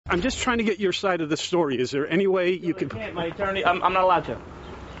I'm just trying to get your side of the story. Is there any way you can... My attorney, I'm not allowed to.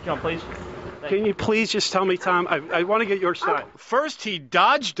 Come on, please. Can you please just tell me, Tom? I want to get your side. First, he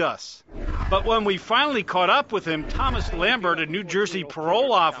dodged us. But when we finally caught up with him, Thomas Lambert, a New Jersey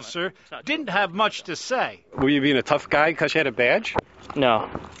parole officer, didn't have much to say. Were you being a tough guy because you had a badge? No.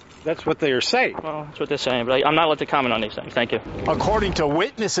 That's what they are saying. Well, that's what they're saying, but I'm not allowed to comment on these things. Thank you. According to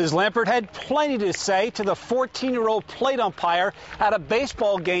witnesses, Lambert had plenty to say to the 14-year-old plate umpire at a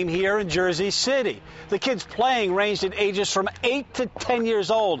baseball game here in Jersey City. The kids playing ranged in ages from 8 to 10 years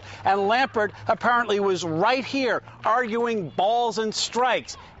old, and Lambert apparently was right here arguing balls and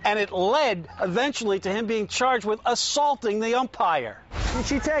strikes, and it led eventually to him being charged with assaulting the umpire. And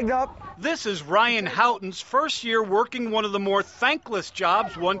she tagged up. This is Ryan Houghton's first year working one of the more thankless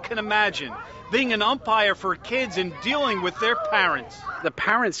jobs one can imagine, being an umpire for kids and dealing with their parents. The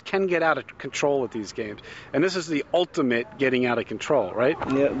parents can get out of control at these games, and this is the ultimate getting out of control, right?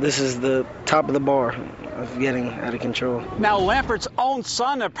 Yeah, this is the top of the bar of getting out of control. Now, Lambert's own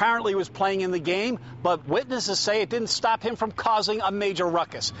son apparently was playing in the game, but witnesses say it didn't stop him from causing a major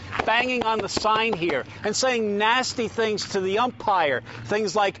ruckus, banging on the sign here and saying nasty things to the umpire,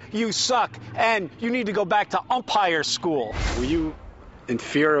 things like, "You suck," and "You need to go back to umpire school." Were you in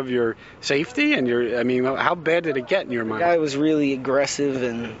fear of your safety and how bad did it get in your mind? The guy was really aggressive,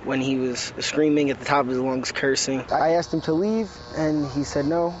 and when he was screaming at the top of his lungs, cursing. I asked him to leave, and he said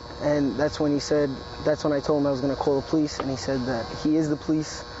no, and that's when I told him I was going to call the police, and he said that he is the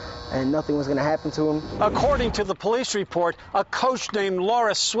police and nothing was going to happen to him. According to the police report, a coach named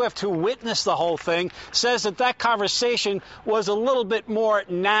Laura Swift, who witnessed the whole thing, says that conversation was a little bit more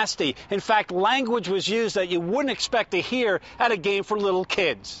nasty. In fact, language was used that you wouldn't expect to hear at a game for little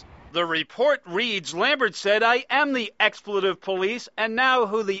kids. The report reads, Lambert said, "I am the expletive police, and now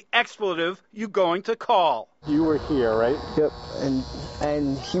who the expletive you going to call?" You were here, right? Yep,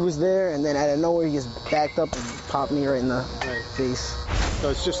 and he was there, and then out of nowhere he just backed up and popped me right in the face. So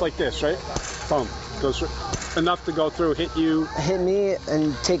it's just like this, right? Boom. Goes enough to go through, hit you. Hit me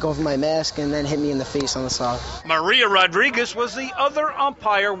and take off my mask, and then hit me in the face on the side. Maria Rodriguez was the other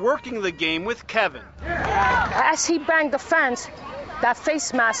umpire working the game with Kevin. As he banged the fence, that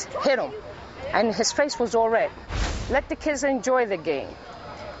face mask hit him, and his face was all red. Let the kids enjoy the game.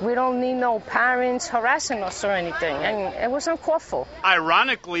 We don't need no parents harassing us or anything, and it was uncalled for.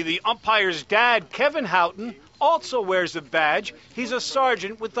 Ironically, the umpire's dad, Kevin Houghton, also wears a badge. He's a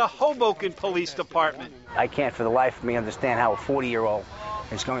sergeant with the Hoboken Police Department. I can't for the life of me understand how a 40-year-old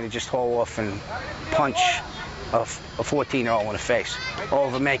is going to just haul off and punch a 14-year-old in the face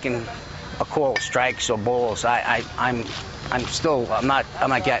over making a call, strikes or balls. I'm not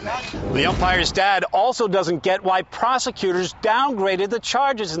getting it. The umpire's dad also doesn't get why prosecutors downgraded the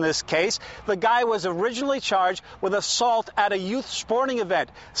charges in this case. The guy was originally charged with assault at a youth sporting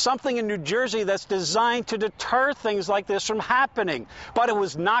event, something in New Jersey that's designed to deter things like this from happening. But it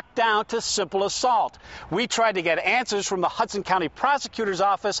was knocked down to simple assault. We tried to get answers from the Hudson County Prosecutor's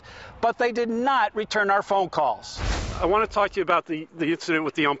Office, but they did not return our phone calls. I want to talk to you about the incident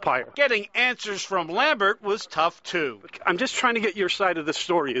with the umpire. Getting answers from Lambert was tough, too. I'm just trying to get your side of the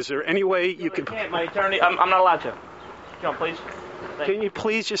story. Is there any way you can... My attorney, I'm not allowed to. Come on, please. Can you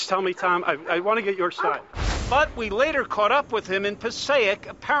please just tell me, Tom? I want to get your side. But we later caught up with him in Passaic,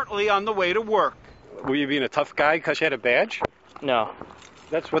 apparently on the way to work. Were you being a tough guy because you had a badge? No.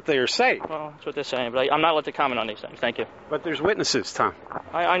 That's what they are saying. Well, that's what they're saying, but I'm not allowed to comment on these things. Thank you. But there's witnesses, Tom.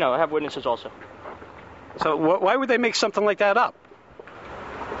 I know. I have witnesses also. So why would they make something like that up?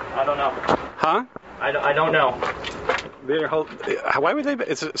 I don't know. Huh? I don't know. Why would they?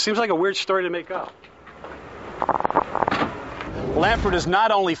 It seems like a weird story to make up. Lambert is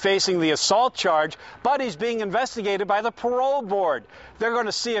not only facing the assault charge, but he's being investigated by the parole board. They're going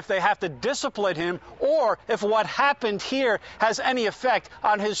to see if they have to discipline him or if what happened here has any effect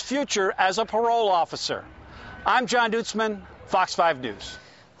on his future as a parole officer. I'm John Dutzman, Fox 5 News.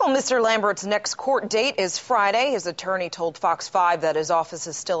 Well, Mr. Lambert's next court date is Friday. His attorney told Fox 5 that his office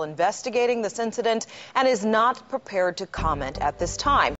is still investigating this incident and is not prepared to comment at this time.